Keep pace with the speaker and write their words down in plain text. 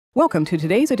Welcome to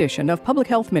today's edition of Public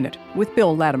Health Minute with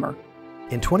Bill Latimer.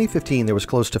 In 2015, there was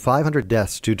close to 500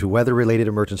 deaths due to weather-related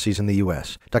emergencies in the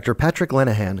U.S. Dr. Patrick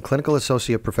Lenihan, Clinical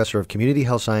Associate Professor of Community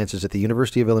Health Sciences at the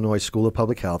University of Illinois School of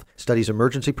Public Health, studies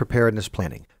emergency preparedness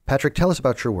planning. Patrick, tell us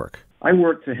about your work. I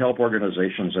work to help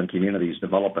organizations and communities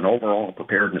develop an overall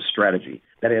preparedness strategy.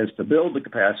 That is, to build the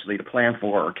capacity to plan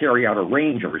for or carry out a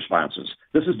range of responses.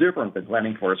 This is different than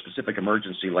planning for a specific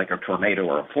emergency like a tornado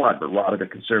or a flood, but rather to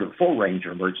consider the full range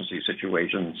of emergency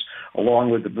situations along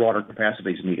with the broader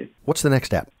capacities needed. What's the next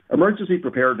step? Emergency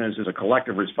preparedness is a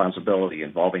collective responsibility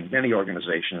involving many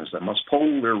organizations that must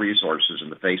pool their resources in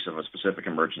the face of a specific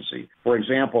emergency. For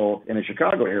example, in the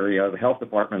Chicago area, the health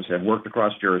departments have worked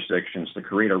across jurisdictions to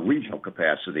create a regional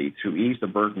capacity to ease the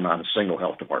burden on a single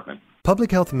health department.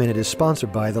 Public Health Minute is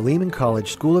sponsored by the Lehman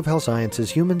College School of Health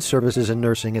Sciences, Human Services, and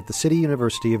Nursing at the City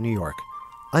University of New York.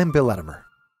 I'm Bill Latimer.